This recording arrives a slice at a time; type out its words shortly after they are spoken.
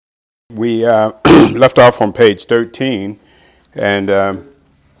We left off on page 13, and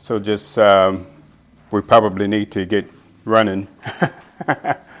so just we probably need to get running.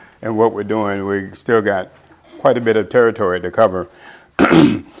 And what we're doing, we still got quite a bit of territory to cover.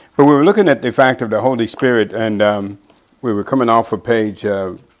 But we were looking at the fact of the Holy Spirit, and we were coming off of page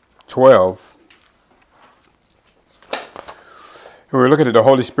 12. We were looking at the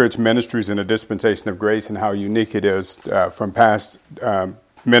Holy Spirit's ministries in the dispensation of grace and how unique it is from past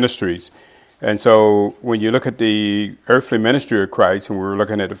ministries. And so when you look at the earthly ministry of Christ, and we were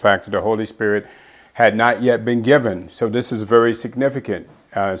looking at the fact that the Holy Spirit had not yet been given. So this is very significant.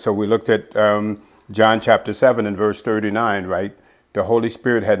 So we looked at John chapter 7 and verse 39, right? The Holy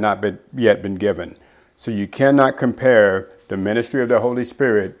Spirit had not yet been given. So you cannot compare the ministry of the Holy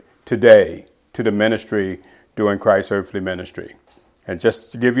Spirit today to the ministry during Christ's earthly ministry. And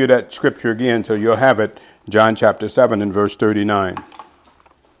just to give you that scripture again, so you'll have it, John chapter 7 and verse 39.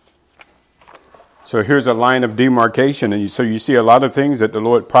 So here's a line of demarcation, and so you see a lot of things that the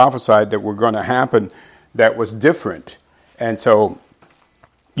Lord prophesied that were going to happen that was different. And so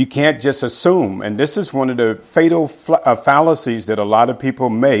you can't just assume, and this is one of the fatal fallacies that a lot of people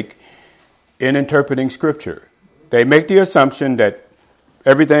make in interpreting Scripture. They make the assumption that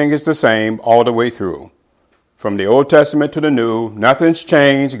everything is the same all the way through. From the Old Testament to the New, nothing's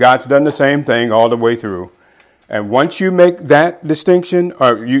changed. God's done the same thing all the way through. And once you make that distinction,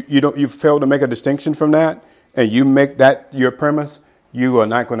 or you fail to make a distinction from that, and you make that your premise, you are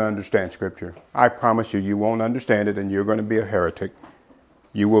not going to understand Scripture. I promise you, you won't understand it, and you're going to be a heretic.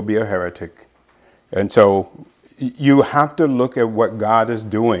 You will be a heretic. And so you have to look at what God is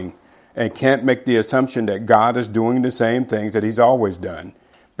doing, and can't make the assumption that God is doing the same things that he's always done,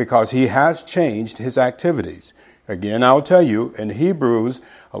 because he has changed his activities. Again, I'll tell you, in Hebrews,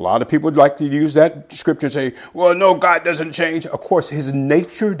 a lot of people would like to use that scripture and say, well, no, God doesn't change. Of course, his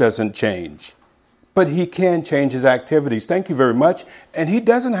nature doesn't change, but he can change his activities. Thank you very much. And he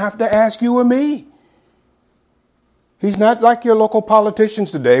doesn't have to ask you or me. He's not like your local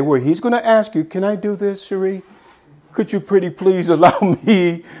politicians today where he's going to ask you, can I do this, Cherie? Could you pretty please allow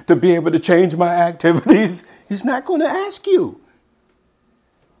me to be able to change my activities? He's not going to ask you.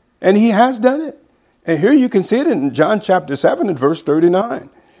 And he has done it. And here you can see it in John chapter 7 and verse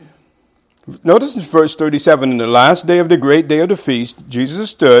 39. Notice in verse 37, in the last day of the great day of the feast, Jesus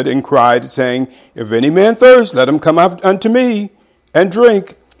stood and cried, saying, if any man thirst, let him come out unto me and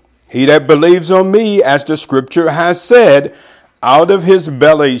drink. He that believes on me, as the scripture has said, out of his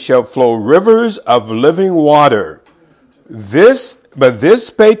belly shall flow rivers of living water. But this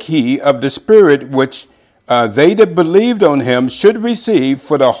spake he of the Spirit which they that believed on him should receive,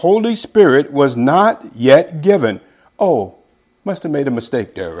 for the Holy Spirit was not yet given. Oh, must have made a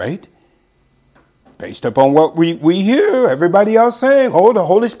mistake there, right? Based upon what we hear everybody else saying, oh, the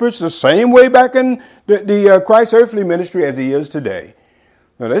Holy Spirit's the same way back in the Christ's earthly ministry as he is today.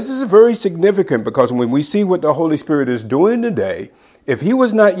 Now, this is very significant, because when we see what the Holy Spirit is doing today, if he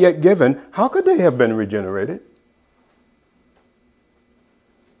was not yet given, how could they have been regenerated?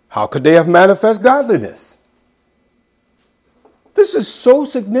 How could they have manifest godliness? This is so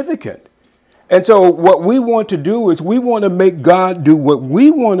significant. And so what we want to do is we want to make God do what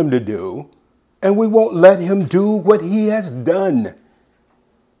we want him to do, and we won't let him do what he has done.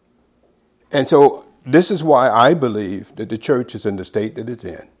 And so this is why I believe that the church is in the state that it's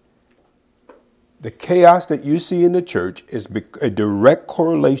in. The chaos that you see in the church is a direct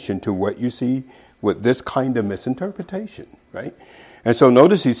correlation to what you see with this kind of misinterpretation, right? And so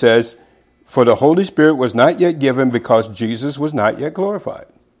notice he says, for the Holy Spirit was not yet given because Jesus was not yet glorified.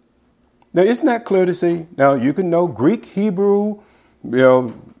 Now, isn't that clear to see? Now, you can know Greek, Hebrew,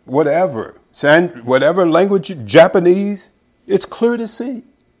 whatever language, Japanese, it's clear to see.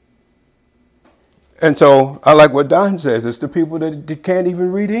 And so I like what Don says. It's the people that can't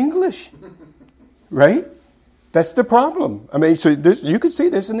even read English, right? That's the problem. I mean, so you can see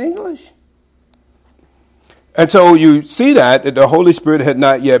this in English. And so you see that the Holy Spirit had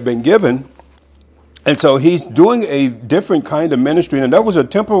not yet been given. And so he's doing a different kind of ministry. And that was a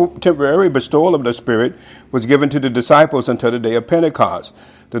temporary bestowal of the Spirit was given to the disciples until the day of Pentecost.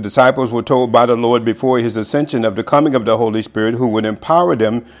 The disciples were told by the Lord before his ascension of the coming of the Holy Spirit, who would empower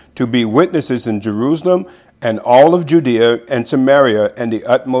them to be witnesses in Jerusalem and all of Judea and Samaria and the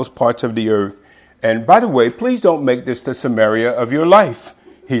utmost parts of the earth. And by the way, please don't make this the Samaria of your life.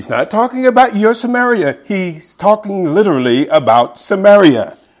 He's not talking about your Samaria. He's talking literally about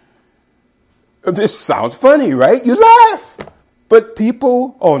Samaria. This sounds funny, right? You laugh. But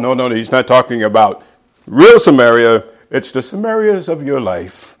people, oh, no, he's not talking about real Samaria. It's the Samarias of your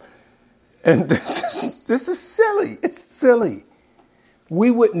life. And this is silly. It's silly. we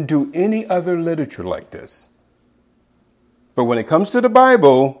wouldn't do any other literature like this. But when it comes to the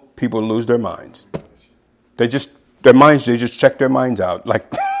Bible, people lose their minds. They just check their minds out. Like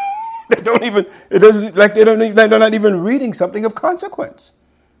they're not even reading something of consequence.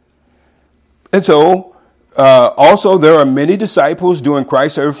 And so, also, there are many disciples during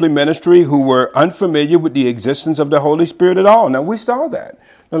Christ's earthly ministry who were unfamiliar with the existence of the Holy Spirit at all. Now, we saw that.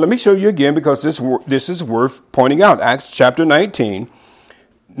 Now, let me show you again, because this is worth pointing out. Acts chapter 19.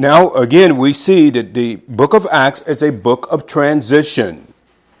 Now, again, we see that the book of Acts is a book of transition.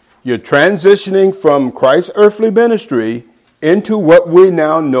 You're transitioning from Christ's earthly ministry into what we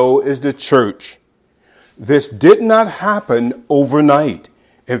now know as the church. This did not happen overnight.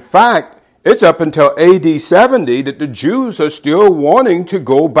 In fact, it's up until AD 70 that the Jews are still wanting to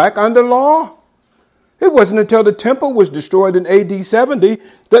go back under law. It wasn't until the temple was destroyed in AD 70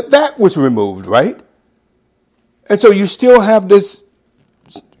 that was removed, right? And so you still have this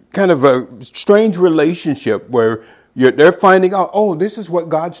kind of a strange relationship where they're finding out, oh, this is what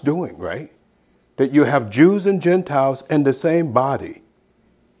God's doing, right? That you have Jews and Gentiles in the same body.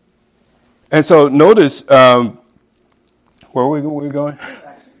 And so notice, where are we going?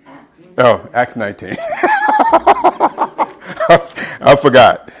 Oh, Acts 19. I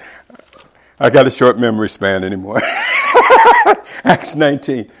forgot. I got a short memory span anymore. Acts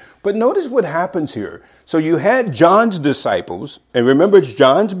 19. But notice what happens here. So you had John's disciples, and remember,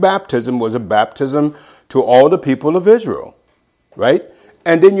 John's baptism was a baptism to all the people of Israel, right?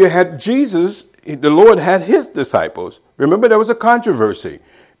 And then you had Jesus, the Lord had his disciples. Remember, there was a controversy.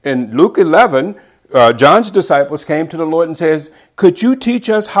 In Luke 11, John's disciples came to the Lord and says, could you teach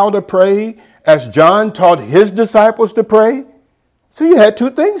us how to pray as John taught his disciples to pray? So you had two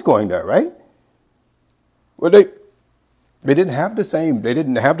things going there, right? Well, they didn't have the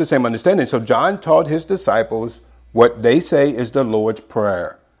same understanding. So John taught his disciples what they say is the Lord's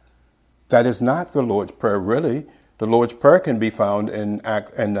Prayer. That is not the Lord's Prayer, really. The Lord's Prayer can be found in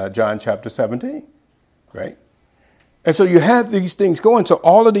John chapter 17, right? And so you have these things going. So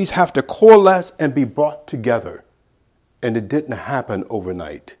all of these have to coalesce and be brought together. And it didn't happen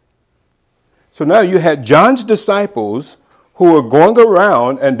overnight. So now you had John's disciples who were going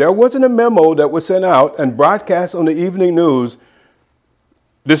around, and there wasn't a memo that was sent out and broadcast on the evening news.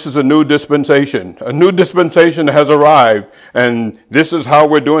 This is a new dispensation. A new dispensation has arrived, and this is how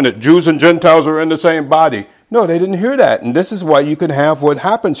we're doing it. Jews and Gentiles are in the same body. No, they didn't hear that. And this is why you can have what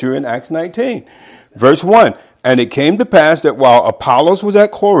happens here in Acts 19. Verse 1. And it came to pass that while Apollos was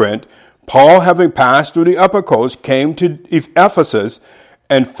at Corinth, Paul, having passed through the upper coast, came to Ephesus,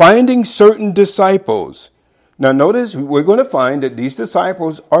 and finding certain disciples. Now notice, we're going to find that these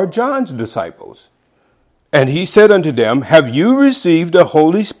disciples are John's disciples. And he said unto them, have you received the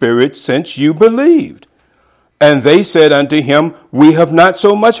Holy Spirit since you believed? And they said unto him, we have not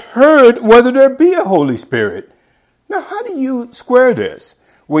so much heard whether there be a Holy Spirit. Now, how do you square this?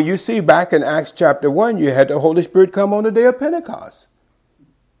 When you see back in Acts chapter 1, you had the Holy Spirit come on the day of Pentecost.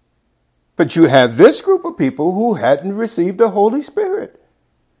 But you had this group of people who hadn't received the Holy Spirit.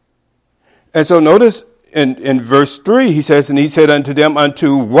 And so notice in verse 3, he says, and he said unto them,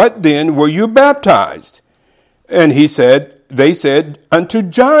 unto what then were you baptized? And they said, unto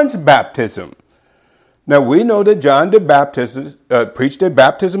John's baptism. Now we know that John the Baptist preached a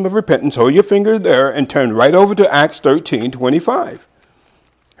baptism of repentance. Hold your finger there and turn right over to Acts 13:25.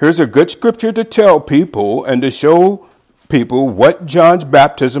 Here's a good scripture to tell people and to show people what John's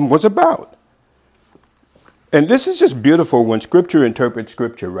baptism was about. And this is just beautiful when Scripture interprets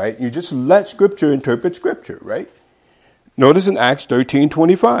Scripture, right? You just let Scripture interpret Scripture, right? Notice in Acts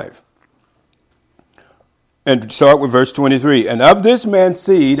 13:25. And start with verse 23. And of this man's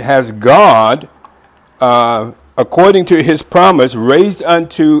seed has God, according to his promise, raised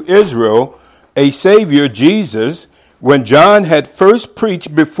unto Israel a Savior, Jesus, when John had first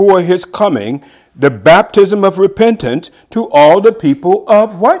preached before his coming the baptism of repentance to all the people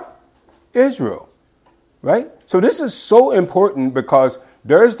of what? Israel. Right? So this is so important because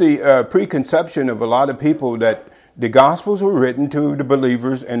there's the preconception of a lot of people that the Gospels were written to the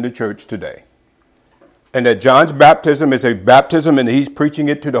believers in the church today. And that John's baptism is a baptism and he's preaching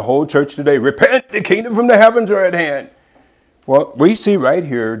it to the whole church today. Repent, the kingdom from the heavens are at hand. Well, we see right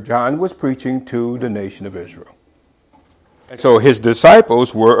here, John was preaching to the nation of Israel. And so his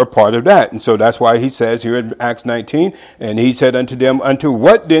disciples were a part of that. And so that's why he says here in Acts 19, and he said unto them, unto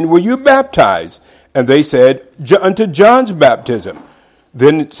what then were you baptized? And they said, unto John's baptism.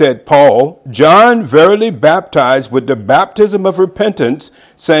 Then said Paul, John verily baptized with the baptism of repentance,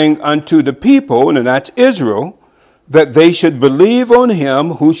 saying unto the people, and that's Israel, that they should believe on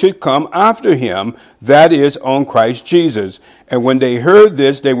him who should come after him, that is, on Christ Jesus. And when they heard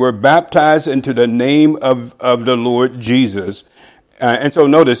this, they were baptized into the name of the Lord Jesus. And so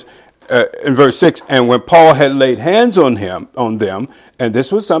notice in verse 6, and when Paul had laid hands on them, and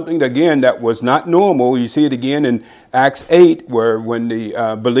this was something, again, that was not normal. You see it again in Acts 8, where when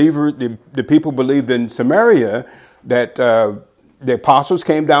the people believed in Samaria, that the apostles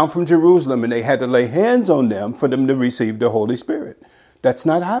came down from Jerusalem and they had to lay hands on them for them to receive the Holy Spirit. That's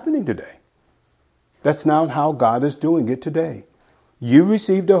not happening today. That's not how God is doing it today. You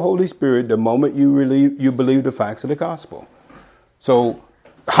receive the Holy Spirit the moment you believe the facts of the gospel. So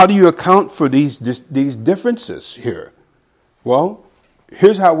how do you account for these differences here? Well,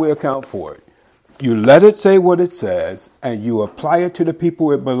 here's how we account for it. You let it say what it says, and you apply it to the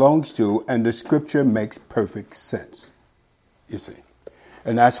people it belongs to, and the scripture makes perfect sense. You see,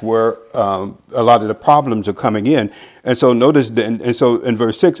 and that's where a lot of the problems are coming in. And so notice, and so in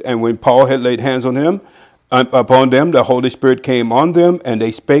verse 6, and when Paul had laid hands on him, upon them, the Holy Spirit came on them, and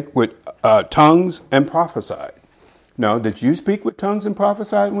they spake with tongues and prophesied. Now, did you speak with tongues and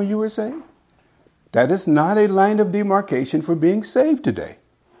prophesied when you were saved? That is not a line of demarcation for being saved today,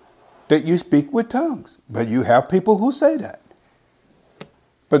 that you speak with tongues. But you have people who say that.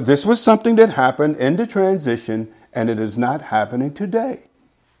 But this was something that happened in the transition, and it is not happening today.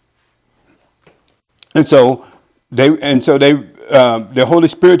 And so the Holy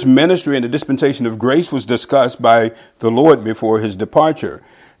Spirit's ministry and the dispensation of grace was discussed by the Lord before his departure.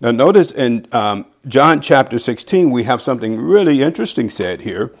 Now notice in John chapter 16, we have something really interesting said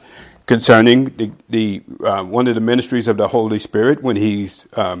here concerning the one of the ministries of the Holy Spirit when he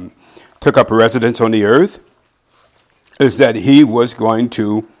took up residence on the earth, is that he was going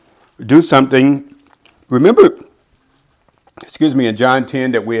to do something. Remember, in John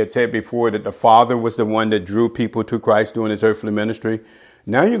 10 that we had said before that the Father was the one that drew people to Christ during his earthly ministry.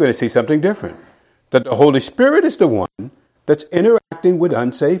 Now you're going to see something different, that the Holy Spirit is the one that's interacting with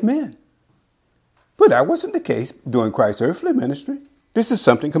unsaved men. But that wasn't the case during Christ's earthly ministry. This is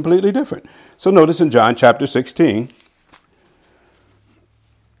something completely different. So notice in John chapter 16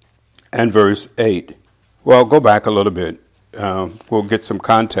 and verse 8. Well, go back a little bit. We'll get some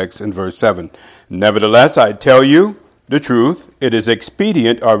context in verse 7. Nevertheless, I tell you the truth, it is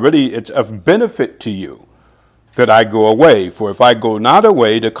expedient, or really it's of benefit to you, that I go away. For if I go not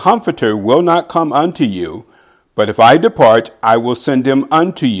away, the Comforter will not come unto you. But if I depart, I will send him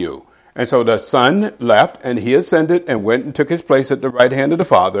unto you. And so the Son left, and he ascended and went and took his place at the right hand of the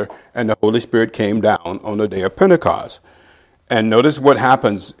Father, and the Holy Spirit came down on the day of Pentecost. And notice what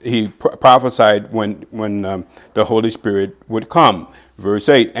happens. He prophesied when the Holy Spirit would come. Verse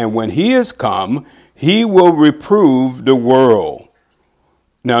 8, and when he is come, he will reprove the world.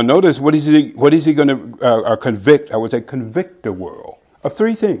 Now notice, what is he going to convict? I would say convict the world of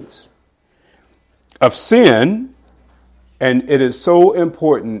three things. Of sin, and it is so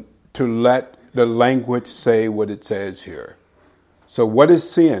important to let the language say what it says here. So what is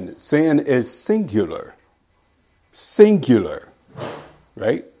sin? Sin is singular. Singular,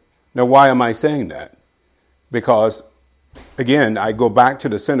 right? Now, why am I saying that? Because, again, I go back to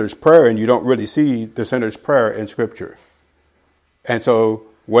the sinner's prayer, and you don't really see the sinner's prayer in Scripture. And so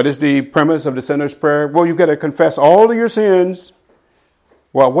what is the premise of the sinner's prayer? Well, you've got to confess all of your sins.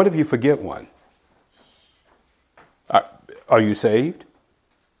 Well, what if you forget one? Are you saved?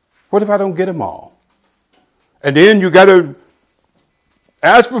 What if I don't get them all? And then you got to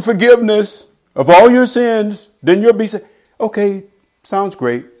ask for forgiveness of all your sins. Then you'll be saved. Okay, sounds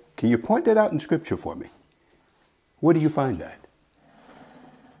great. Can you point that out in Scripture for me? Where do you find that?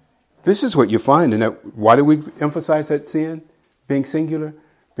 This is what you find. And why do we emphasize that sin being singular?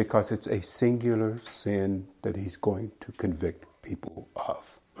 Because it's a singular sin that he's going to convict people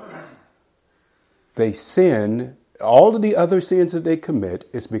of. They sin. All of the other sins that they commit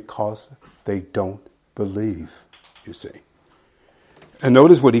is because they don't believe, you see. And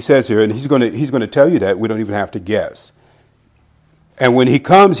notice what he says here, and he's going to tell you that. We don't even have to guess. And when he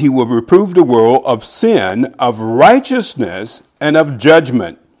comes, he will reprove the world of sin, of righteousness, and of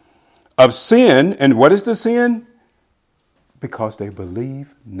judgment. Of sin, and what is the sin? Because they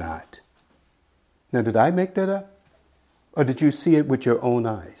believe not. Now, did I make that up? Or did you see it with your own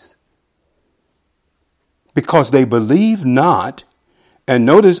eyes? Because they believe not. And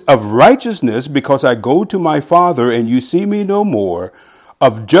notice, of righteousness, because I go to my Father and you see me no more.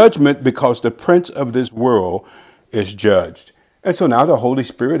 Of judgment, because the prince of this world is judged. And so now the Holy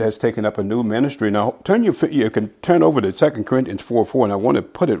Spirit has taken up a new ministry. Now, you can turn over to 2 Corinthians 4:4, and I want to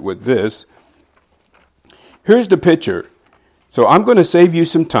put it with this. Here's the picture. So I'm going to save you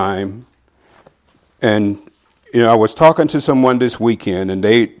some time, and I was talking to someone this weekend, and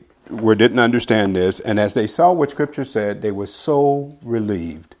they didn't understand this. And as they saw what Scripture said, they were so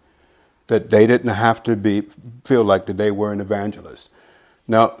relieved that they didn't have to feel like that they were an evangelist.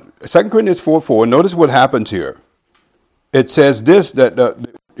 Now, 2 Corinthians 4:4, notice what happens here. It says this,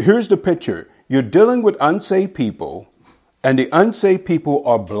 that here's the picture. You're dealing with unsaved people, and the unsaved people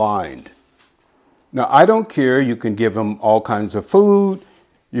are blind. Now, I don't care. You can give them all kinds of food.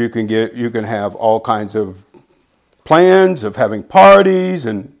 You can have all kinds of plans of having parties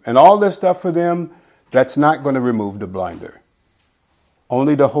and all this stuff for them. That's not going to remove the blinder.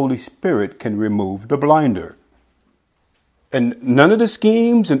 Only the Holy Spirit can remove the blinder. And none of the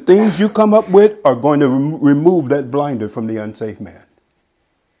schemes and things you come up with are going to remove that blinder from the unsaved man.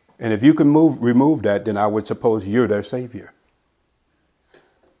 And if you can remove that, then I would suppose you're their savior.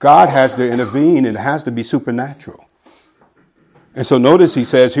 God has to intervene, and it has to be supernatural. And so notice he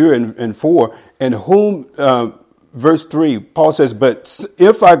says here in 4, in whom, verse 3, Paul says, but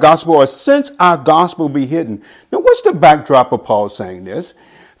if our gospel, or since our gospel be hidden. Now, what's the backdrop of Paul saying this?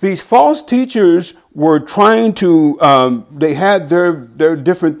 These false teachers were trying to, they had their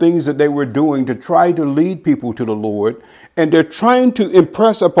different things that they were doing to try to lead people to the Lord. And they're trying to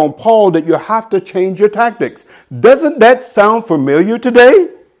impress upon Paul that you have to change your tactics. Doesn't that sound familiar today?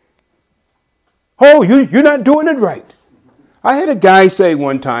 Oh, you're not doing it right. I had a guy say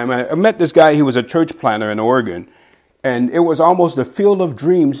one time, I met this guy, he was a church planner in Oregon, and it was almost a field of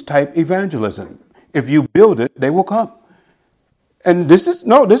dreams type evangelism. If you build it, they will come. And this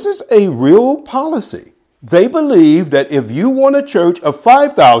is a real policy. They believe that if you want a church of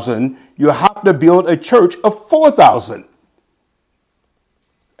 5,000, you have to build a church of 4,000.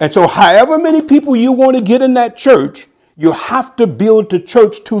 And so however many people you want to get in that church, you have to build the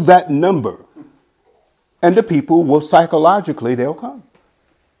church to that number. And the people will psychologically, they'll come.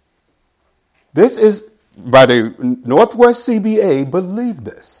 This is, by the Northwest CBA, believe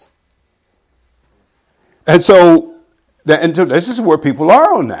this. And so this is where people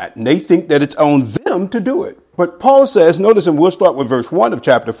are on that. And they think that it's on them to do it. But Paul says, notice, and we'll start with verse 1 of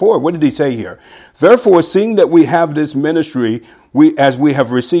chapter 4. What did he say here? Therefore, seeing that we have this ministry, as we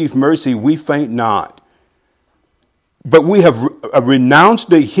have received mercy, we faint not. But we have renounced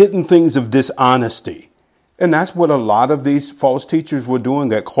the hidden things of dishonesty. And that's what a lot of these false teachers were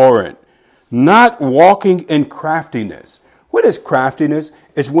doing at Corinth. Not walking in craftiness. What is craftiness?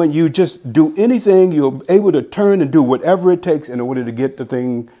 It's when you just do anything, you're able to turn and do whatever it takes in order to get the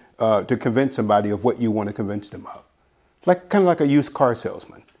thing, to convince somebody of what you want to convince them of. Kind of like a used car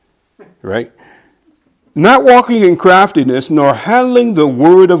salesman, right? Not walking in craftiness, nor handling the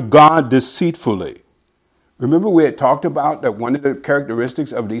word of God deceitfully. Remember we had talked about that one of the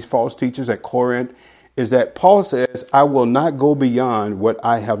characteristics of these false teachers at Corinth is that Paul says, I will not go beyond what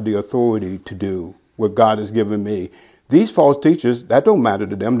I have the authority to do, what God has given me. These false teachers, that don't matter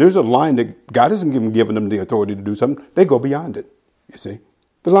to them. There's a line that God hasn't given them the authority to do something. They go beyond it, you see.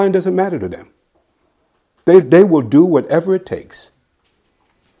 The line doesn't matter to them. They will do whatever it takes.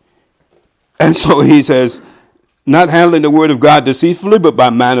 And so he says, not handling the word of God deceitfully, but by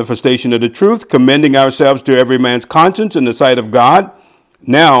manifestation of the truth, commending ourselves to every man's conscience in the sight of God.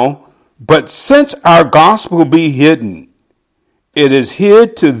 Now, but since our gospel be hidden, it is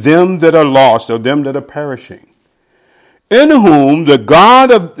hid to them that are lost, or them that are perishing. In whom the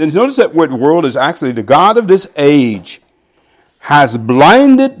God of, and notice that word world is actually the God of this age, has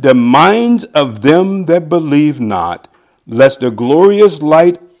blinded the minds of them that believe not, lest the glorious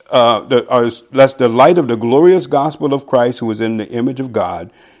light, lest the light of the glorious gospel of Christ, who is in the image of God,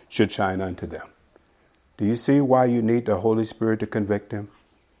 should shine unto them. Do you see why you need the Holy Spirit to convict them?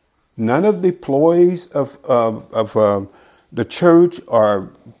 None of the ploys of the church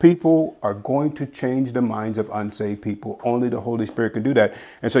or people are going to change the minds of unsaved people. Only the Holy Spirit can do that.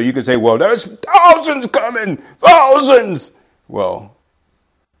 And so you can say, well, there's thousands coming, thousands. Well,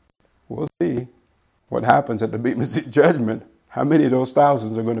 we'll see what happens at the Bema Seat judgment. How many of those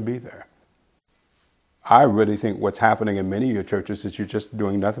thousands are going to be there? I really think what's happening in many of your churches is you're just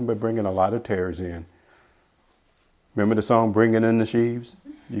doing nothing but bringing a lot of tares in. Remember the song, Bringing in the Sheaves?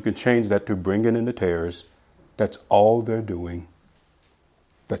 You can change that to Bringing in the Tares. That's all they're doing.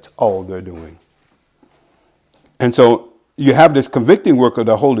 That's all they're doing. And so you have this convicting work of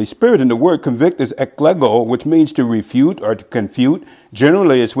the Holy Spirit, and the word convict is eklego, which means to refute or to confute.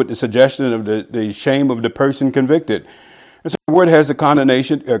 Generally, it's with the suggestion of the shame of the person convicted. And so the word has a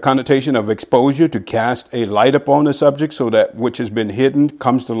connotation of exposure, to cast a light upon the subject so that which has been hidden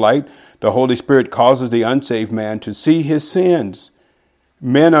comes to light. The Holy Spirit causes the unsaved man to see his sins.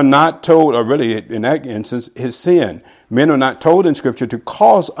 Men are not told, or really in that instance, his sin. Men are not told in Scripture to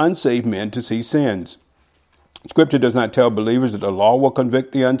cause unsaved men to see sins. Scripture does not tell believers that the law will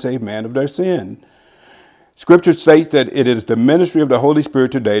convict the unsaved man of their sin. Scripture states that it is the ministry of the Holy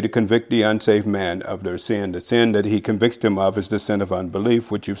Spirit today to convict the unsaved man of their sin. The sin that he convicts them of is the sin of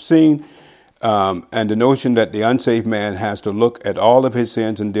unbelief, which you've seen, and the notion that the unsaved man has to look at all of his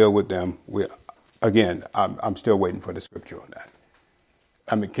sins and deal with them. I'm still waiting for the scripture on that.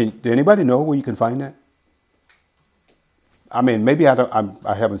 I mean, did anybody know where you can find that? I mean, maybe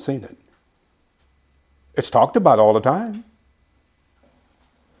I haven't seen it. It's talked about all the time.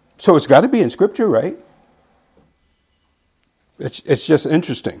 So it's got to be in Scripture, right? It's just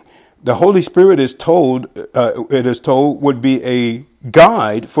interesting. The Holy Spirit is told, would be a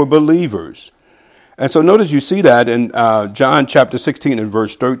guide for believers. And so notice you see that in John chapter 16 and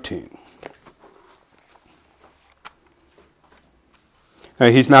verse 13. Now,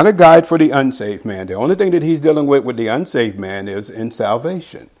 he's not a guide for the unsaved man. The only thing that he's dealing with the unsaved man is in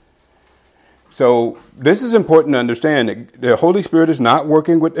salvation. So this is important to understand. The Holy Spirit is not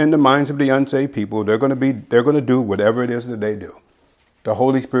working within the minds of the unsaved people. They're going to do whatever it is that they do. The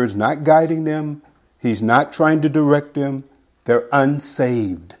Holy Spirit's not guiding them. He's not trying to direct them. They're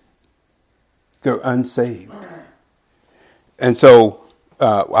unsaved. They're unsaved. And so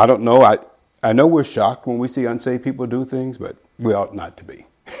I don't know. I know we're shocked when we see unsaved people do things, but we ought not to be.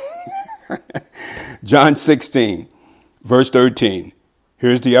 John 16, verse 13.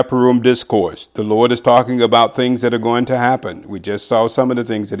 Here's the upper room discourse. The Lord is talking about things that are going to happen. We just saw some of the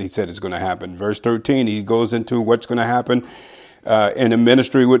things that he said is going to happen. Verse 13, he goes into what's going to happen in a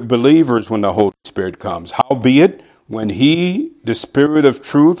ministry with believers when the Holy Spirit comes. Howbeit, when he, the Spirit of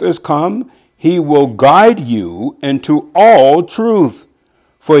truth, is come, he will guide you into all truth.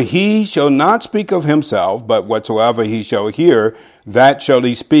 For he shall not speak of himself, but whatsoever he shall hear, that shall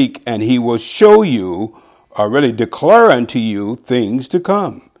he speak, and he will show you, or really declare unto you, things to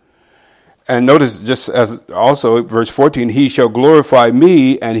come. And notice, just as also verse 14, he shall glorify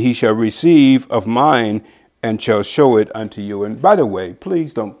me, and he shall receive of mine, and shall show it unto you. And by the way,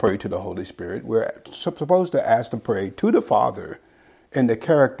 please don't pray to the Holy Spirit. We're supposed to ask to pray to the Father in the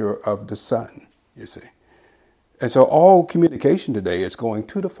character of the Son, you see. And so all communication today is going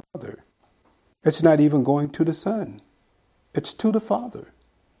to the Father. It's not even going to the Son. It's to the Father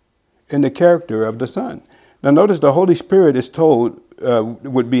in the character of the Son. Now notice the Holy Spirit is told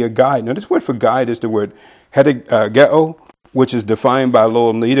would be a guide. Now this word for guide is the word hedegeo, which is defined by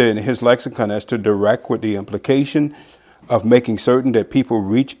Lowell Nita in his lexicon as to direct, with the implication of making certain that people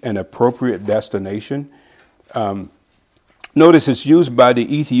reach an appropriate destination. Notice it's used by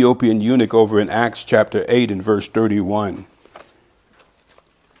the Ethiopian eunuch over in Acts chapter 8 and verse 31.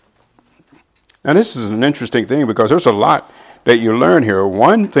 Now this is an interesting thing because there's a lot that you learn here.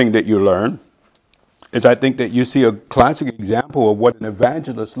 One thing that you learn is I think that you see a classic example of what an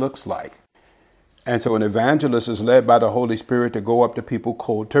evangelist looks like. And so an evangelist is led by the Holy Spirit to go up to people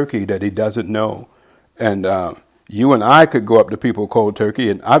cold turkey that he doesn't know. And you and I could go up to people cold turkey,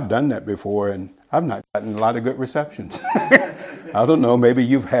 and I've done that before, and I've not gotten a lot of good receptions. I don't know, maybe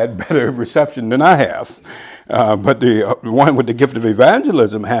you've had better reception than I have. But the one with the gift of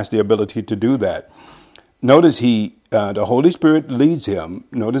evangelism has the ability to do that. Notice the Holy Spirit leads him,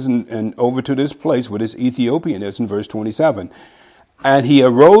 notice, and over to this place where this Ethiopian is in verse 27. And he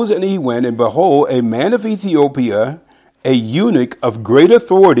arose and he went, and behold, a man of Ethiopia, a eunuch of great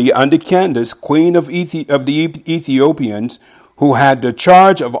authority under Candace, queen of the Ethiopians, who had the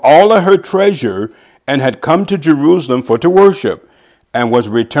charge of all of her treasure, and had come to Jerusalem for to worship, and was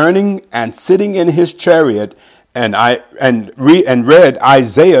returning and sitting in his chariot, and read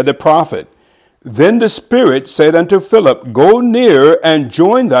Isaiah the prophet. Then the Spirit said unto Philip, go near and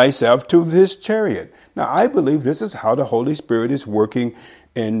join thyself to this chariot. Now, I believe this is how the Holy Spirit is working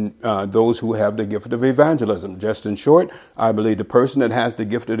in those who have the gift of evangelism. Just in short, I believe the person that has the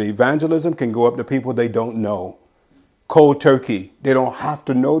gift of evangelism can go up to people they don't know. Cold turkey. They don't have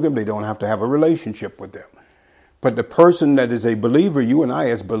to know them. They don't have to have a relationship with them. But the person that is a believer, you and I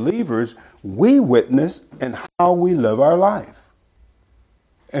as believers, we witness in how we live our life.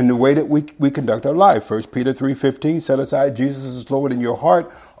 And the way that we conduct our life. 1 Peter 3:15, set aside Jesus as Lord in your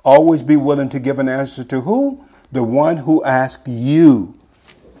heart. Always be willing to give an answer to who? The one who asked you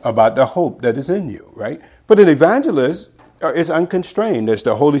about the hope that is in you, right? But an evangelist is unconstrained. As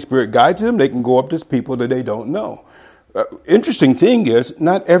the Holy Spirit guides them, they can go up to people that they don't know. Interesting thing is,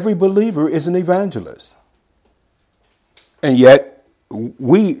 not every believer is an evangelist. And yet, do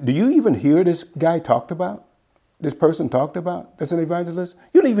you even hear this guy talked about? This person talked about as an evangelist?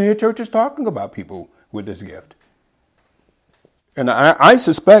 You don't even hear churches talking about people with this gift. And I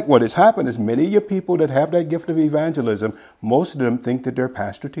suspect what has happened is many of your people that have that gift of evangelism, most of them think that they're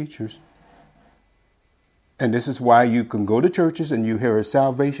pastor teachers. And this is why you can go to churches and you hear a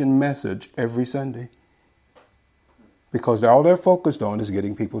salvation message every Sunday. Because all they're focused on is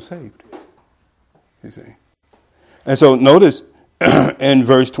getting people saved. You see. And so notice in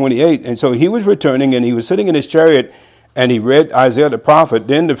verse 28, and so he was returning and he was sitting in his chariot and he read Isaiah the prophet.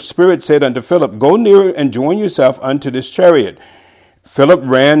 Then the Spirit said unto Philip, Go near and join yourself unto this chariot. Philip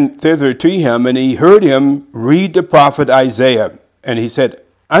ran thither to him, and he heard him read the prophet Isaiah. And he said,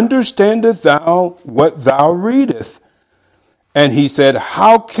 Understandest thou what thou readest? And he said,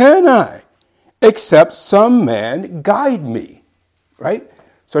 How can I, except some man guide me? Right?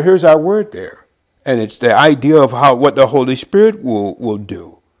 So here's our word there. And it's the idea of what the Holy Spirit will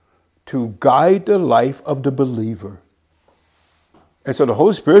do to guide the life of the believer. And so the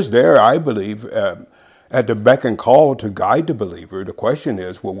Holy Spirit's there, I believe, at the beck and call to guide the believer. The question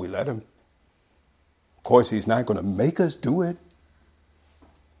is, will we let him? Of course, he's not going to make us do it.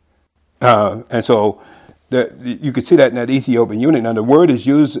 And so you can see that in that Ethiopian eunuch. Now, the word is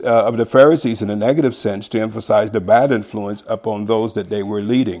used of the Pharisees in a negative sense to emphasize the bad influence upon those that they were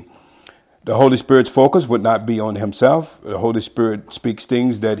leading. The Holy Spirit's focus would not be on himself. The Holy Spirit speaks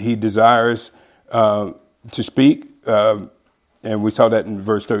things that he desires to speak. And we saw that in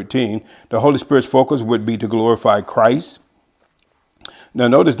verse 13. The Holy Spirit's focus would be to glorify Christ. Now,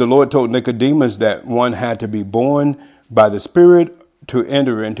 notice the Lord told Nicodemus that one had to be born by the Spirit to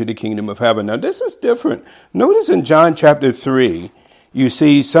enter into the kingdom of heaven. Now, this is different. Notice in John chapter 3, you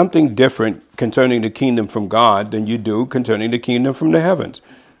see something different concerning the kingdom from God than you do concerning the kingdom from the heavens.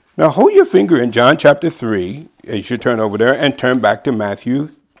 Now, hold your finger in John chapter 3. You should turn over there and turn back to Matthew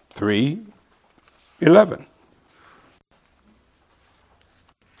 3:11.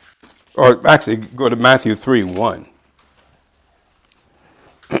 Or actually, go to Matthew 3:1.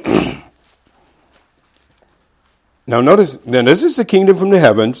 Now notice, then this is the kingdom from the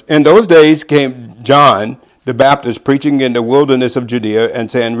heavens. In those days came John the Baptist preaching in the wilderness of Judea and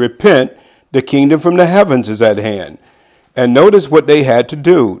saying, Repent, the kingdom from the heavens is at hand. And notice what they had to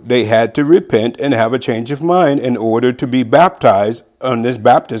do. They had to repent and have a change of mind in order to be baptized on this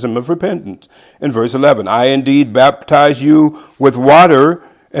baptism of repentance. In verse 11, I indeed baptize you with water,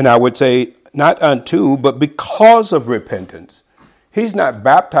 and I would say not unto, but because of repentance. He's not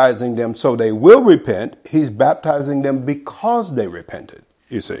baptizing them so they will repent. He's baptizing them because they repented,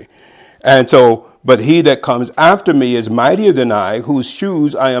 you see. And so, but he that comes after me is mightier than I, whose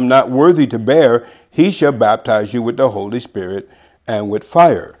shoes I am not worthy to bear. He shall baptize you with the Holy Spirit and with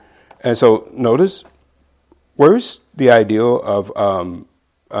fire. And so notice, where's the idea of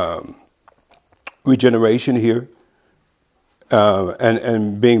regeneration here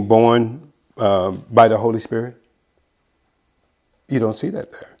and being born by the Holy Spirit? You don't see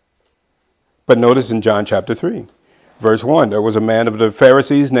that there. But notice in John chapter 3, verse 1, there was a man of the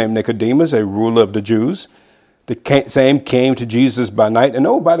Pharisees named Nicodemus, a ruler of the Jews. The same came to Jesus by night. And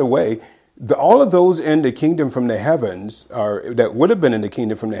oh, by the way, all of those in the kingdom from the heavens, or that would have been in the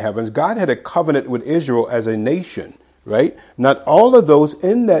kingdom from the heavens, God had a covenant with Israel as a nation, right? Not all of those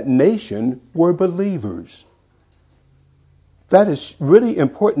in that nation were believers. That is really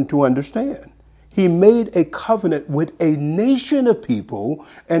important to understand. He made a covenant with a nation of people,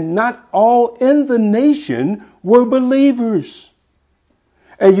 and not all in the nation were believers.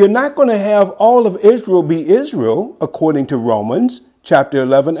 And you're not going to have all of Israel be Israel, according to Romans chapter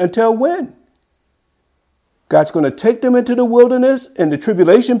 11, until when? God's going to take them into the wilderness in the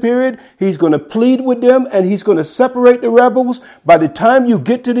tribulation period. He's going to plead with them, and he's going to separate the rebels. By the time you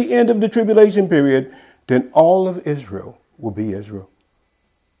get to the end of the tribulation period, then all of Israel will be Israel.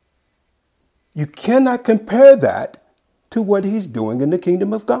 You cannot compare that to what he's doing in the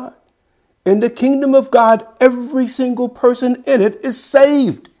kingdom of God. In the kingdom of God, every single person in it is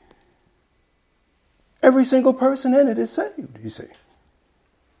saved. Every single person in it is saved, you see.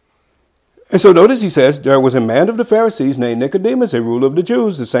 And so notice he says, there was a man of the Pharisees named Nicodemus, a ruler of the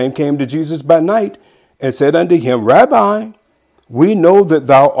Jews. The same came to Jesus by night and said unto him, Rabbi, we know that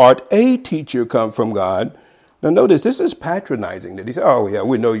thou art a teacher come from God. Now notice, this is patronizing. That he said, oh yeah,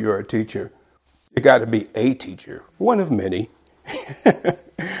 we know you're a teacher. You got to be a teacher, one of many.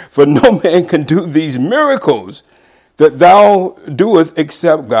 For no man can do these miracles that thou doest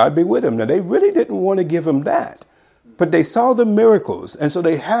except God be with him. Now, they really didn't want to give him that, but they saw the miracles. And so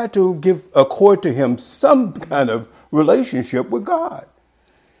they had to accord to him some kind of relationship with God.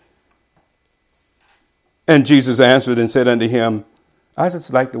 And Jesus answered and said unto him, I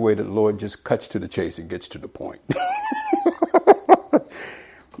just like the way that the Lord just cuts to the chase and gets to the point.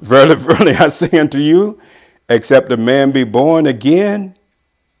 Verily, verily, I say unto you, except a man be born again,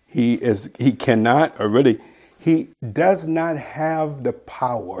 he cannot, or really, he does not have the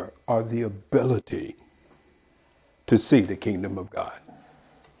power or the ability to see the kingdom of God.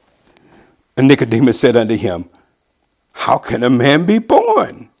 And Nicodemus said unto him, how can a man be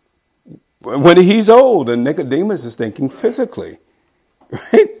born when he's old? And Nicodemus is thinking physically,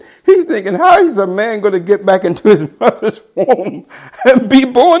 right? He's thinking, how is a man going to get back into his mother's womb and be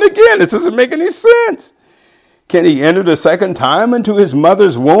born again? This doesn't make any sense. Can he enter the second time into his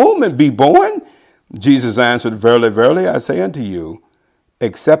mother's womb and be born? Jesus answered, verily, verily, I say unto you,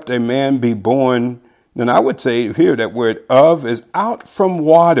 except a man be born, then I would say here that word of is out from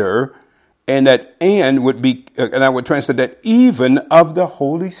water, and that and would be, and I would translate that even of the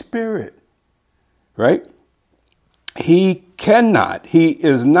Holy Spirit, right? He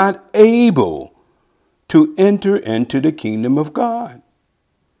is not able to enter into the kingdom of God.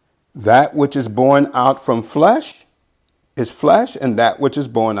 That which is born out from flesh is flesh, and that which is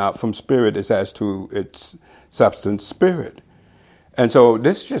born out from spirit is as to its substance, spirit. And so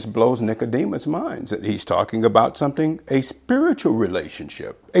this just blows Nicodemus' mind that he's talking about something, a spiritual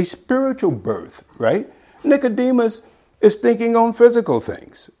relationship, a spiritual birth, right? Nicodemus is thinking on physical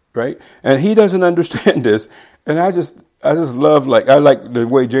things, right? And he doesn't understand this. And I just love, I like the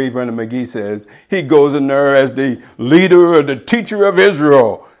way J. Vernon McGee says, he goes in there as the leader or the teacher of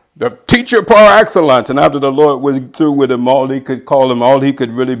Israel, the teacher par excellence. And after the Lord was through with him, all he could call him, all he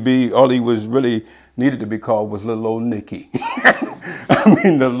was really needed to be called was little old Nicky. I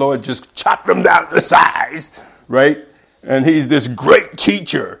mean, the Lord just chopped him down to size, right? And he's this great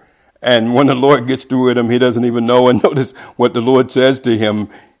teacher. And when the Lord gets through with him, he doesn't even know. And notice what the Lord says to him.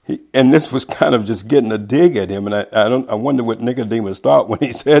 And this was kind of just getting a dig at him. And I wonder what Nicodemus thought when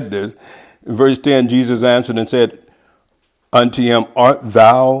he said this. In verse 10, Jesus answered and said unto him, art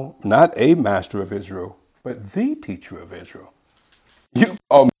thou not a master of Israel, but the teacher of Israel? You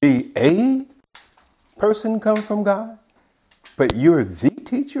call me a person come from God, but you're the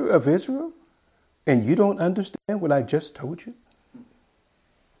teacher of Israel, and you don't understand what I just told you?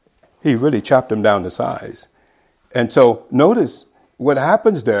 He really chopped him down to size. And so notice what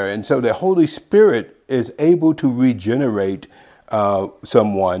happens there. And so the Holy Spirit is able to regenerate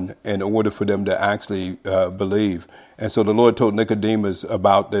someone in order for them to actually believe. And so the Lord told Nicodemus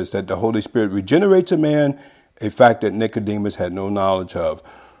about this, that the Holy Spirit regenerates a man, a fact that Nicodemus had no knowledge of.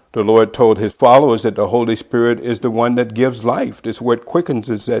 The Lord told his followers that the Holy Spirit is the one that gives life. This word quickens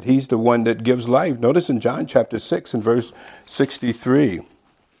is that he's the one that gives life. Notice in John chapter 6 and verse 63.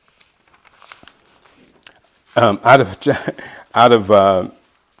 Out of the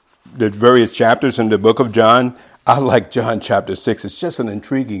various chapters in the book of John, I like John chapter 6. It's just an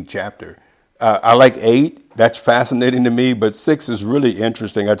intriguing chapter. I like 8. That's fascinating to me, but 6 is really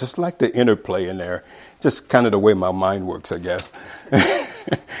interesting. I just like the interplay in there. Just kind of the way my mind works, I guess.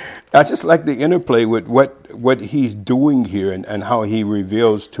 I just like the interplay with what he's doing here and how he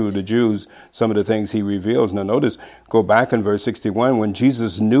reveals to the Jews some of the things he reveals. Now notice, go back in verse 61, when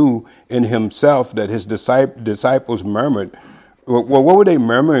Jesus knew in himself that his disciples murmured. Well, what were they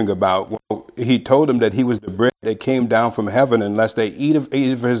murmuring about? Well, he told them that he was the bread that came down from heaven. Unless they ate of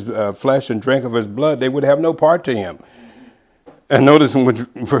his flesh and drank of his blood, they would have no part to him. And notice in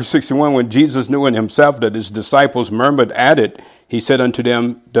verse 61, when Jesus knew in himself that his disciples murmured at it, he said unto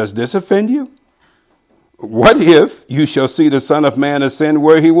them, does this offend you? What if you shall see the Son of Man ascend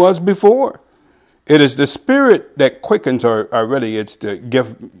where he was before? It is the Spirit that quickens, or really it's to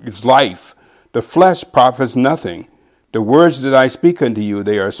give life. The flesh profits nothing. The words that I speak unto you,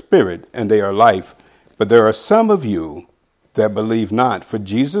 they are spirit and they are life. But there are some of you that believe not. For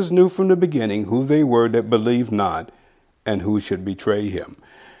Jesus knew from the beginning who they were that believed not and who should betray him.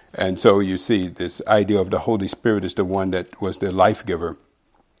 And so you see this idea of the Holy Spirit is the one that was the life giver.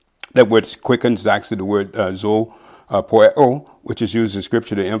 That word quickens is actually the word poeo, which is used in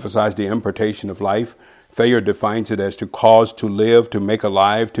Scripture to emphasize the impartation of life. Thayer defines it as to cause to live, to make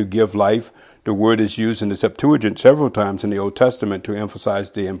alive, to give life. The word is used in the Septuagint several times in the Old Testament to emphasize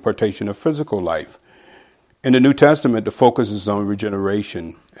the impartation of physical life. In the New Testament, the focus is on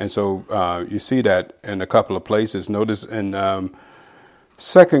regeneration. And so you see that in a couple of places. Notice in 2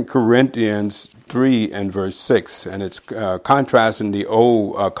 Corinthians 3 and verse 6, and it's contrasting the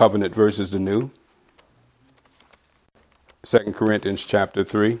old covenant versus the new. 2 Corinthians chapter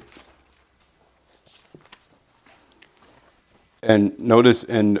 3. And notice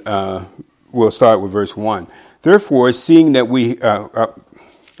in... we'll start with verse 1. Therefore, seeing that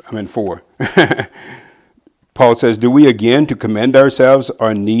I'm in 4. Paul says, do we again to commend ourselves,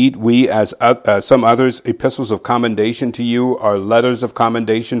 or need we, as some others, epistles of commendation to you, or letters of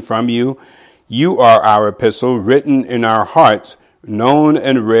commendation from you? You are our epistle, written in our hearts, known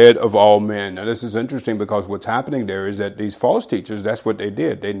and read of all men. Now, this is interesting because what's happening there is that these false teachers, that's what they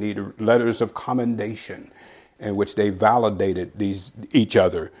did. They needed letters of commendation. in which they validated each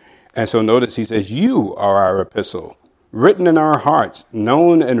other. And so notice he says, you are our epistle, written in our hearts,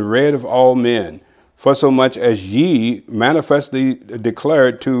 known and read of all men, for so much as ye manifestly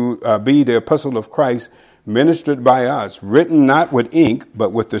declared to be the epistle of Christ, ministered by us, written not with ink,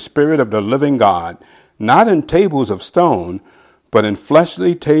 but with the Spirit of the living God, not in tables of stone, but in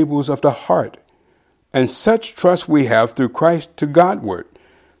fleshly tables of the heart. And such trust we have through Christ to Godward.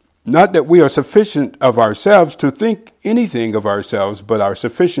 Not that we are sufficient of ourselves to think anything of ourselves, but our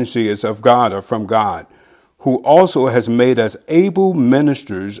sufficiency is of God or from God, who also has made us able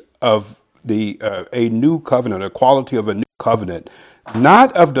ministers of a new covenant, a quality of a new covenant,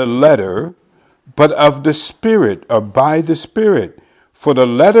 not of the letter, but of the Spirit, or by the Spirit. For the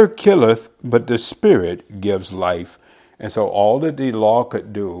letter killeth, but the Spirit gives life. And so all that the law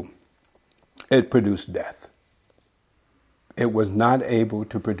could do, it produced death. It was not able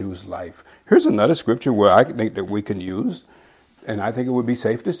to produce life. Here's another scripture where I think that we can use, and I think it would be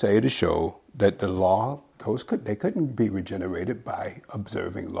safe to say to show that the law, they couldn't be regenerated by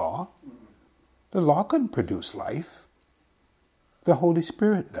observing law. The law couldn't produce life. The Holy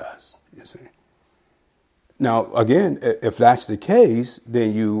Spirit does, you see. Now, again, if that's the case,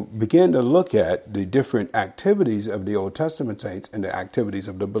 then you begin to look at the different activities of the Old Testament saints and the activities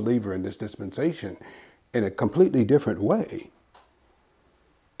of the believer in this dispensation in a completely different way.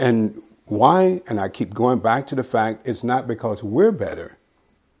 And why? And I keep going back to the fact it's not because we're better.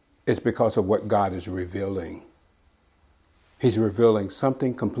 It's because of what God is revealing. He's revealing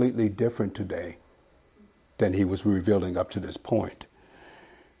something completely different today than he was revealing up to this point.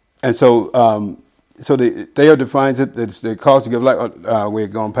 And so, Theo defines it, it's the cause to give life. We're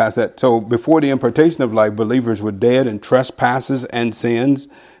going past that. So before the impartation of life, believers were dead in trespasses and sins.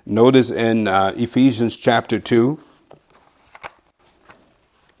 Notice in Ephesians chapter 2.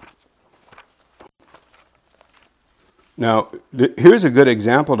 Now, here's a good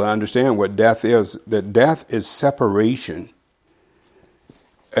example to understand what death is. That death is separation.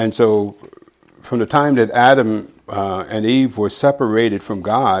 And so from the time that Adam and Eve were separated from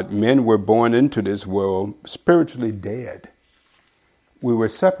God, men were born into this world spiritually dead. We were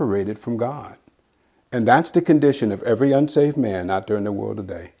separated from God. And that's the condition of every unsaved man out there in the world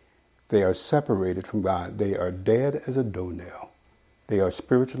today. They are separated from God. They are dead as a doornail. They are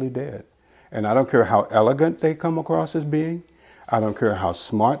spiritually dead. And I don't care how elegant they come across as being. I don't care how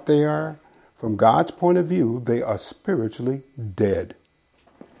smart they are. From God's point of view, they are spiritually dead.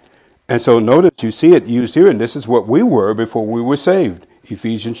 And so notice you see it used here, and this is what we were before we were saved.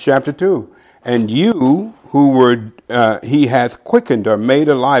 Ephesians chapter 2. And you who were, he hath quickened or made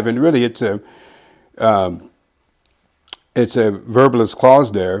alive. And really it's a verbalist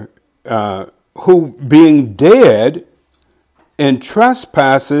clause there. Who being dead in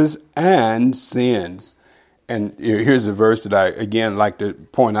trespasses and sins. And here's a verse that I, again, like to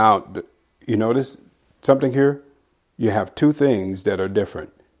point out. You notice something here? You have two things that are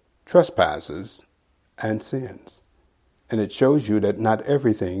different. Trespasses and sins. And it shows you that not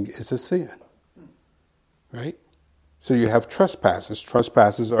everything is a sin. Right? So you have trespasses.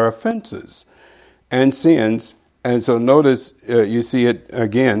 Trespasses are offenses. And sins. And so notice you see it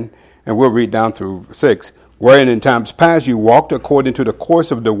again, and we'll read down through 6. Wherein in times past you walked according to the course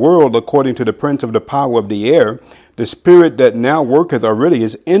of the world, according to the prince of the power of the air, the spirit that now worketh or really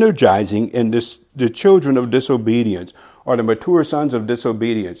is energizing in the children of disobedience, or the mature sons of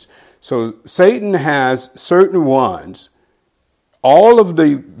disobedience. So Satan has certain ones. All of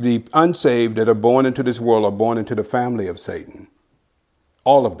the unsaved that are born into this world are born into the family of Satan.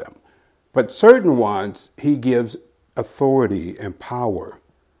 All of them. But certain ones, he gives authority and power,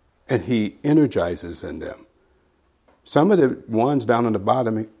 and he energizes in them. Some of the ones down on the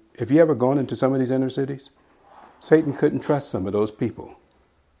bottom, if you ever gone into some of these inner cities, Satan couldn't trust some of those people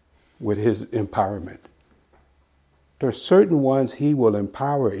with his empowerment. There are certain ones he will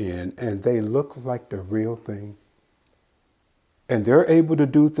empower in, and they look like the real thing. And they're able to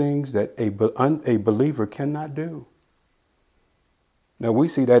do things that a believer cannot do. Now, we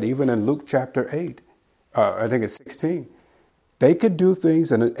see that even in Luke chapter 8. I think it's 16. They could do things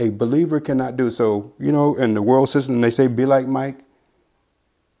that a believer cannot do. So, in the world system, they say, be like Mike.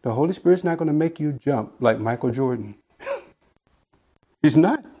 The Holy Spirit's not going to make you jump like Michael Jordan. He's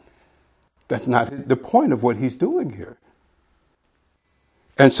not. That's not the point of what he's doing here.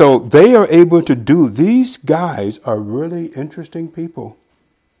 And so they are able to do. These guys are really interesting people.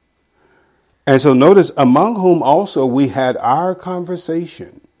 And so notice, among whom also we had our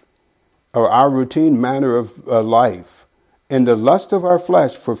conversation, or our routine manner of life, in the lust of our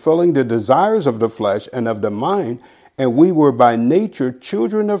flesh, fulfilling the desires of the flesh and of the mind, and we were by nature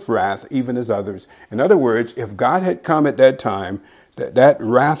children of wrath, even as others. In other words, if God had come at that time, that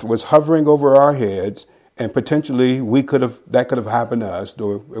wrath was hovering over our heads, and potentially that could have happened to us,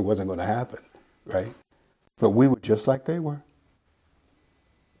 though it wasn't going to happen, right? But we were just like they were.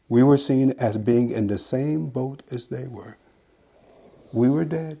 We were seen as being in the same boat as they were. We were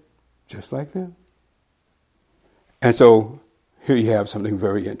dead, just like them. And so here you have something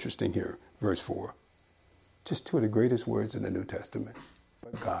very interesting here, verse 4. Just two of the greatest words in the New Testament.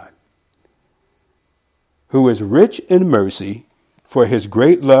 But God, who is rich in mercy, for his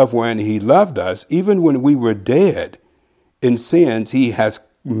great love when he loved us, even when we were dead in sins, he has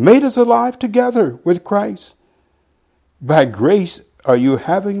made us alive together with Christ. By grace are you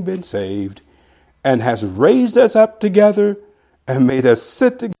having been saved, and has raised us up together and made us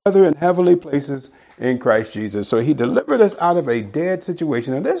sit together in heavenly places in Christ Jesus. So he delivered us out of a dead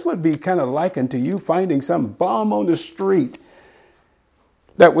situation. And this would be kind of likened to you finding some bum on the street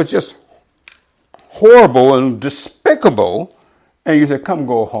that was just horrible and despicable. And you said, come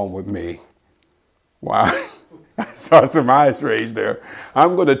go home with me. Wow. I saw some eyes raised there.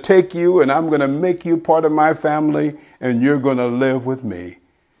 I'm going to take you and I'm going to make you part of my family and you're going to live with me.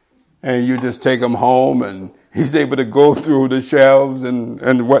 And you just take him home and he's able to go through the shelves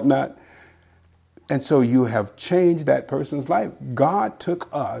and whatnot. And so you have changed that person's life. God took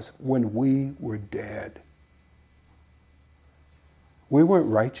us when we were dead. We weren't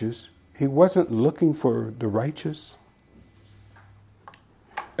righteous. He wasn't looking for the righteous.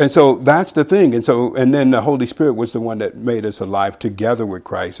 And so that's the thing. And then the Holy Spirit was the one that made us alive together with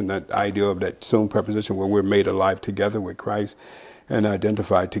Christ. And that idea of that soon preposition where we're made alive together with Christ and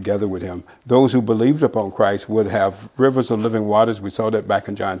identified together with him. Those who believed upon Christ would have rivers of living waters. We saw that back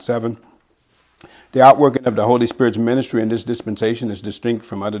in John 7. The outworking of the Holy Spirit's ministry in this dispensation is distinct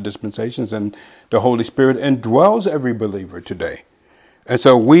from other dispensations. And the Holy Spirit indwells every believer today. And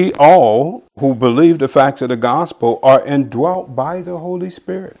so we all who believe the facts of the gospel are indwelt by the Holy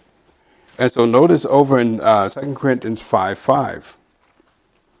Spirit. And so notice over in 2 Corinthians 5:5.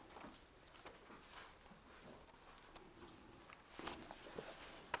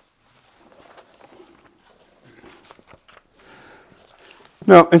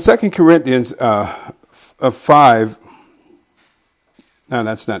 Now, in 2 Corinthians 5, no,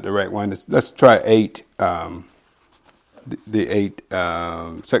 that's not the right one. Let's try 8. The 8,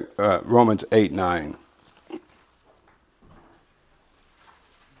 Romans 8:9.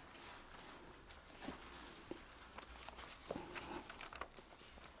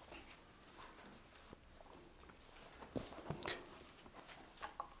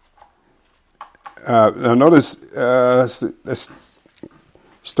 Now notice, let's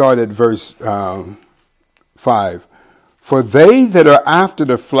start at verse 5. For they that are after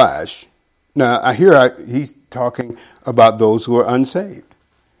the flesh. Now, he's talking about those who are unsaved.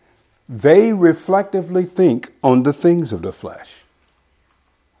 They reflectively think on the things of the flesh.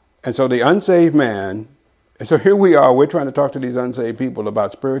 And so the unsaved man, and so here we are, we're trying to talk to these unsaved people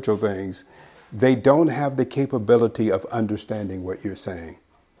about spiritual things. They don't have the capability of understanding what you're saying.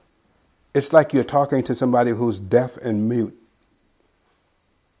 It's like you're talking to somebody who's deaf and mute.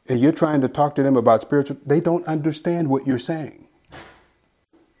 And you're trying to talk to them about spiritual, they don't understand what you're saying.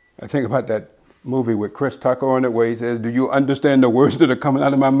 I think about that movie with Chris Tucker on it where he says, do you understand the words that are coming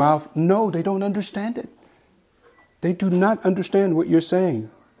out of my mouth? No, they don't understand it. They do not understand what you're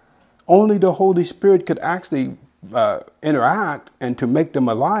saying. Only the Holy Spirit could actually interact and to make them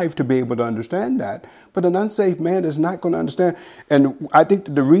alive to be able to understand that. But an unsaved man is not going to understand. And I think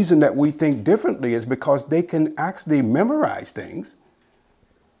that the reason that we think differently is because they can actually memorize things.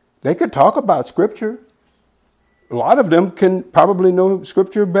 They could talk about Scripture. A lot of them can probably know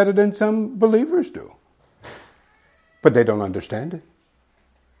Scripture better than some believers do. But they don't understand it.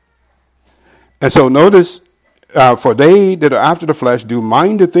 And so notice, for they that are after the flesh do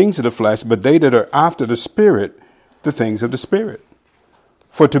mind the things of the flesh, but they that are after the Spirit, the things of the Spirit.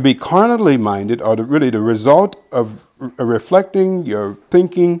 For to be carnally minded, or really the result of reflecting your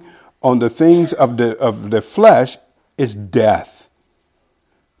thinking on the things of the flesh, is death.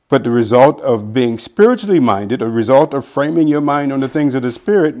 But the result of being spiritually minded, a result of framing your mind on the things of the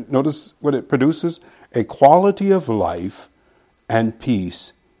Spirit, notice what it produces: a quality of life and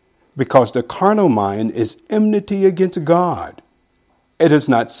peace. Because the carnal mind is enmity against God. It is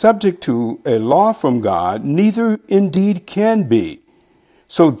not subject to a law from God, neither indeed can be.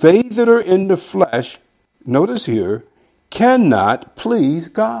 So they that are in the flesh, notice here, cannot please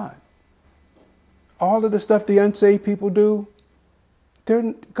God. All of the stuff the unsaved people do,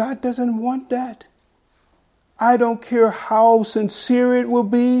 God doesn't want that. I don't care how sincere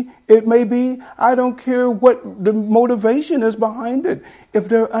it may be. I don't care what the motivation is behind it. If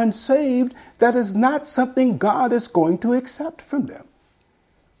they're unsaved, that is not something God is going to accept from them.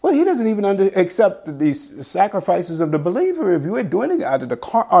 Well, he doesn't even accept these sacrifices of the believer if you are doing it out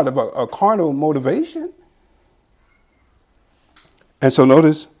of a carnal motivation. And so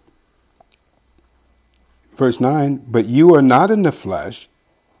notice verse 9, but you are not in the flesh,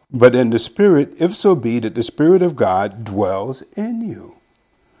 but in the Spirit, if so be that the Spirit of God dwells in you.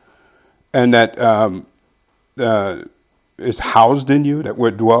 And that is housed in you, that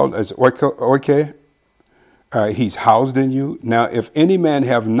word dwell as oike. He's housed in you. Now, if any man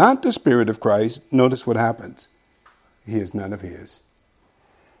have not the Spirit of Christ, notice what happens. He is none of his.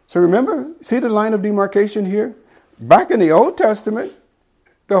 So remember, see the line of demarcation here? Back in the Old Testament,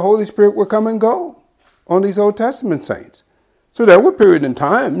 the Holy Spirit would come and go on these Old Testament saints. So there were periods and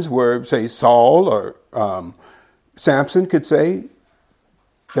times where, say, Saul or Samson could say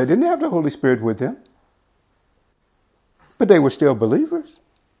they didn't have the Holy Spirit with them, but they were still believers.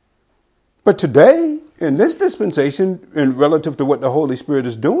 But today, in this dispensation, and relative to what the Holy Spirit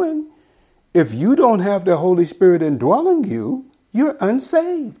is doing, if you don't have the Holy Spirit indwelling you, you're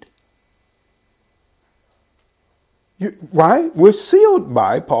unsaved. Why? We're sealed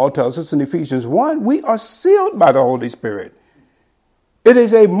by, Paul tells us in Ephesians 1, we are sealed by the Holy Spirit. It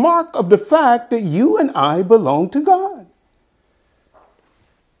is a mark of the fact that you and I belong to God.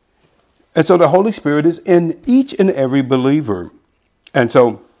 And so the Holy Spirit is in each and every believer. And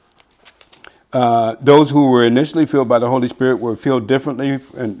so those who were initially filled by the Holy Spirit were filled differently.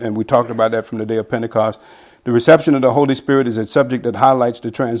 And we talked about that from the day of Pentecost. The reception of the Holy Spirit is a subject that highlights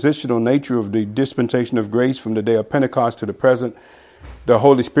the transitional nature of the dispensation of grace from the day of Pentecost to the present. The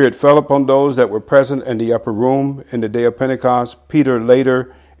Holy Spirit fell upon those that were present in the upper room in the day of Pentecost. Peter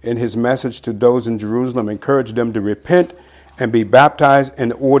later, in his message to those in Jerusalem, encouraged them to repent and be baptized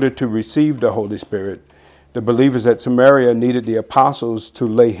in order to receive the Holy Spirit. The believers at Samaria needed the apostles to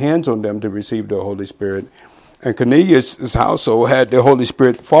lay hands on them to receive the Holy Spirit. And Cornelius' household had the Holy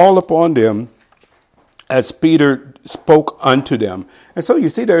Spirit fall upon them as Peter spoke unto them. And so you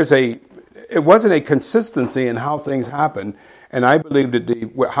see it wasn't a consistency in how things happened. And I believe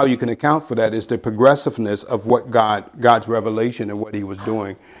that how you can account for that is the progressiveness of what God's revelation and what he was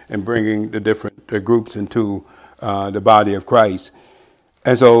doing and bringing the different groups into the body of Christ.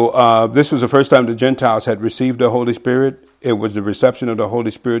 And so this was the first time the Gentiles had received the Holy Spirit. It was the reception of the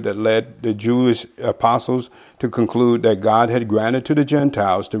Holy Spirit that led the Jewish apostles to conclude that God had granted to the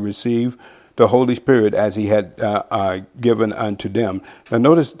Gentiles to receive the Holy Spirit as he had given unto them. Now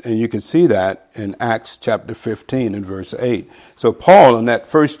notice, and you can see that in Acts chapter 15 and verse 8. So Paul in that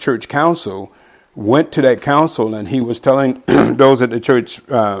first church council went to that council and he was telling those at the church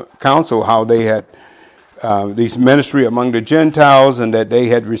council how they had these ministry among the Gentiles and that they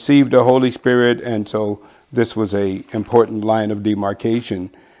had received the Holy Spirit. And so this was a important line of demarcation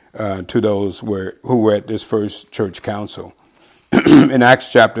to those who were at this first church council. In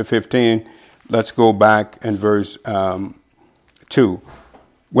Acts chapter 15, let's go back in verse 2.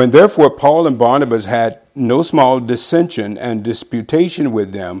 When therefore Paul and Barnabas had no small dissension and disputation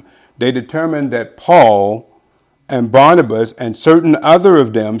with them, they determined that Paul and Barnabas and certain other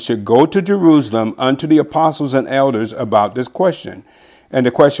of them should go to Jerusalem unto the apostles and elders about this question. And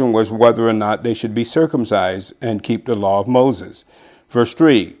the question was whether or not they should be circumcised and keep the law of Moses. Verse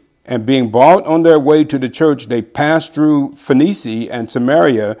 3. And being brought on their way to the church, they passed through Phoenicia and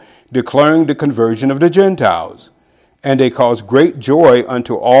Samaria, declaring the conversion of the Gentiles. And they caused great joy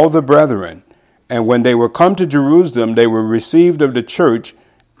unto all the brethren. And when they were come to Jerusalem, they were received of the church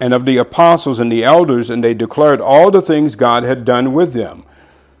and of the apostles and the elders, and they declared all the things God had done with them.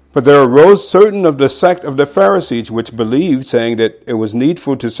 But there arose certain of the sect of the Pharisees which believed, saying that it was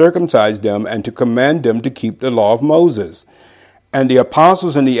needful to circumcise them and to command them to keep the law of Moses. And the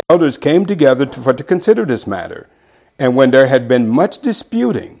apostles and the elders came together to consider this matter. And when there had been much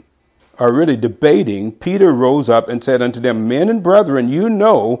disputing, or really debating, Peter rose up and said unto them, Men and brethren, you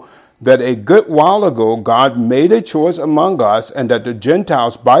know that a good while ago God made a choice among us, and that the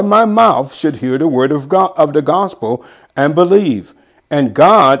Gentiles by my mouth should hear the word of God, of the gospel, and believe. And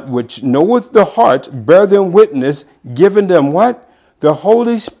God, which knoweth the hearts, bear them witness, giving them what? The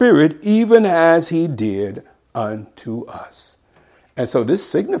Holy Spirit, even as he did unto us. And so this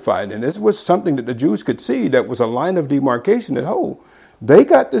signified, and this was something that the Jews could see, that was a line of demarcation that, they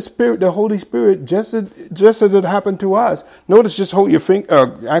got the Spirit, the Holy Spirit, just as it happened to us. Notice, just hold your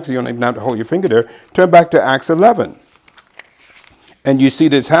finger, actually, you don't even have to hold your finger there. Turn back to Acts 11. And you see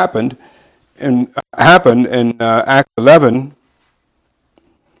this happened in Acts 11.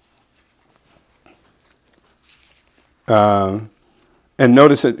 And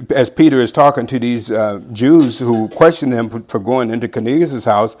notice that as Peter is talking to these Jews who questioned him for going into Cornelius'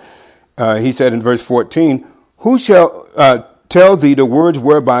 house, he said in verse 14, who shall tell thee the words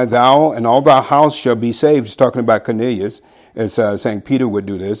whereby thou and all thy house shall be saved? He's talking about Cornelius. It's saying Peter would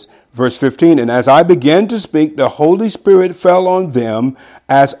do this. Verse 15, and as I began to speak, the Holy Spirit fell on them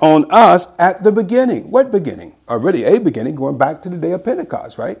as on us at the beginning. What beginning? Already a beginning, going back to the day of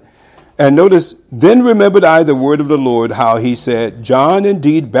Pentecost, right? And notice, then remembered I the word of the Lord, how he said, John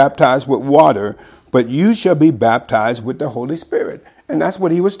indeed baptized with water, but you shall be baptized with the Holy Spirit. And that's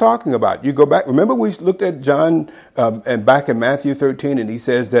what he was talking about. You go back. Remember, we looked at John and back in Matthew 13, and he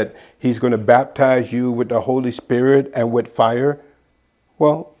says that he's going to baptize you with the Holy Spirit and with fire.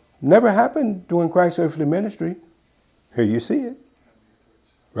 Well, never happened during Christ's earthly ministry. Here you see it,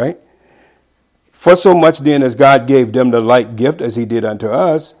 right? For so much then as God gave them the like gift as he did unto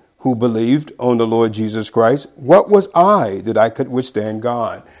us, who believed on the Lord Jesus Christ, what was I that I could withstand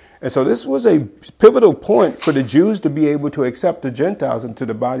God? And so this was a pivotal point for the Jews to be able to accept the Gentiles into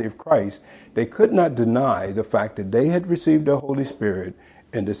the body of Christ. They could not deny the fact that they had received the Holy Spirit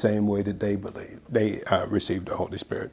in the same way that they believed. They received the Holy Spirit.